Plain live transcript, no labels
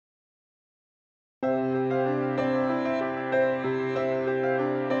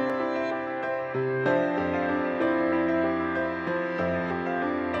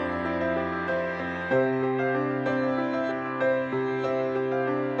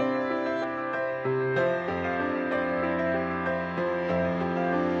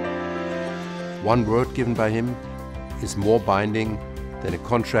One word given by him is more binding than a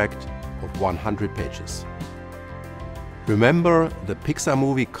contract of 100 pages. Remember the Pixar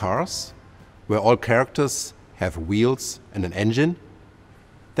movie Cars, where all characters have wheels and an engine?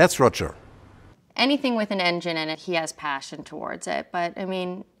 That's Roger. Anything with an engine in it, he has passion towards it. But I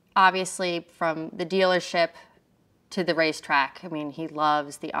mean, obviously from the dealership to the racetrack, I mean, he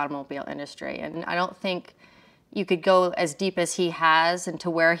loves the automobile industry. And I don't think you could go as deep as he has and to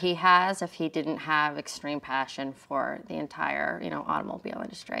where he has if he didn't have extreme passion for the entire, automobile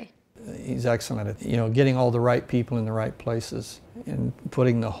industry. He's excellent at, getting all the right people in the right places and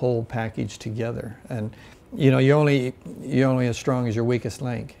putting the whole package together. And, you're only as strong as your weakest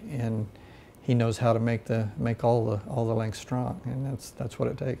link. And he knows how to make all the links strong, and that's what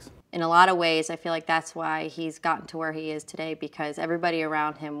it takes. In a lot of ways, I feel like that's why he's gotten to where he is today, because everybody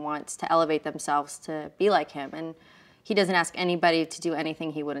around him wants to elevate themselves to be like him, and he doesn't ask anybody to do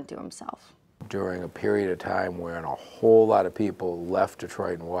anything he wouldn't do himself. During a period of time when a whole lot of people left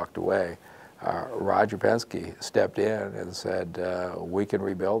Detroit and walked away, Roger Penske stepped in and said, we can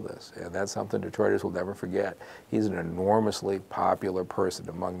rebuild this. And that's something Detroiters will never forget. He's an enormously popular person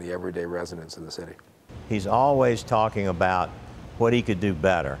among the everyday residents of the city. He's always talking about what he could do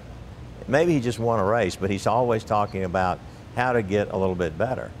better. Maybe he just won a race, but he's always talking about how to get a little bit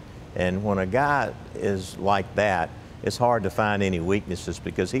better. And when a guy is like that, it's hard to find any weaknesses,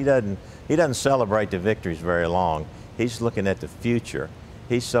 because he doesn't celebrate the victories very long. He's looking at the future.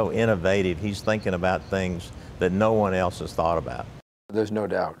 He's so innovative. He's thinking about things that no one else has thought about. There's no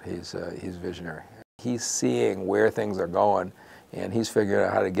doubt he's visionary. He's seeing where things are going, and he's figuring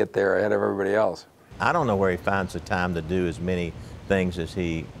out how to get there ahead of everybody else. I don't know where he finds the time to do as many things as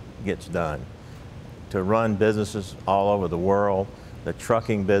he gets done. To run businesses all over the world, the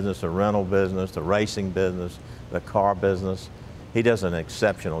trucking business, the rental business, the racing business, the car business. He does an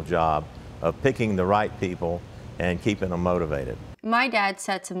exceptional job of picking the right people and keeping them motivated. My dad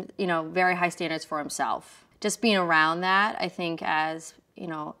set some, very high standards for himself. Just being around that, I think as,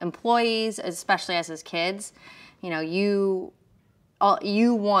 employees, especially as his kids, you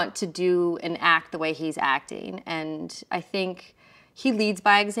want to do and act the way he's acting. And I think he leads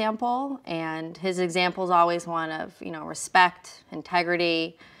by example, and his example is always one of, respect,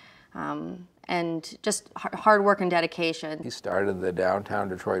 integrity, and just hard work and dedication. He started the Downtown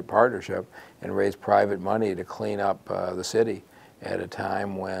Detroit Partnership and raised private money to clean up the city at a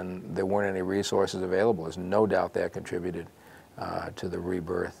time when there weren't any resources available. There's no doubt that contributed to the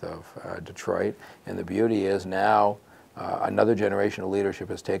rebirth of Detroit. And the beauty is now another generation of leadership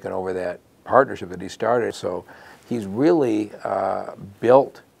has taken over that partnership that he started. So he's really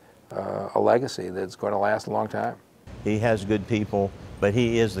built a legacy that's going to last a long time. He has good people, but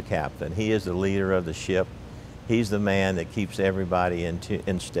he is the captain. He is the leader of the ship. He's the man that keeps everybody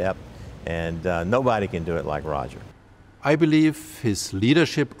in step, and nobody can do it like Roger. I believe his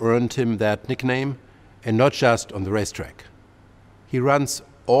leadership earned him that nickname, and not just on the racetrack. He runs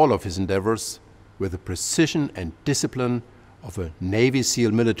all of his endeavors with the precision and discipline of a Navy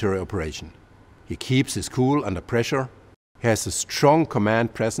SEAL military operation. He keeps his cool under pressure. He has a strong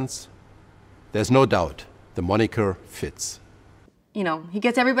command presence. There's no doubt the moniker fits. He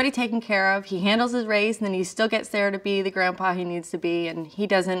gets everybody taken care of. He handles his race, and then he still gets there to be the grandpa he needs to be, and he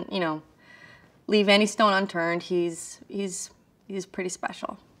doesn't, leave any stone unturned. He's pretty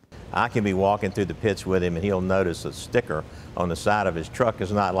special. I can be walking through the pits with him, and he'll notice a sticker on the side of his truck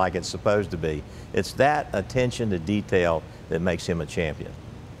is not like it's supposed to be. It's that attention to detail that makes him a champion.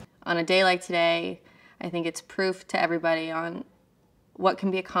 On a day like today, I think it's proof to everybody on what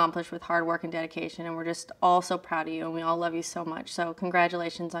can be accomplished with hard work and dedication, and we're just all so proud of you, and we all love you so much. So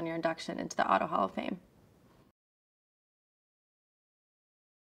congratulations on your induction into the Auto Hall of Fame.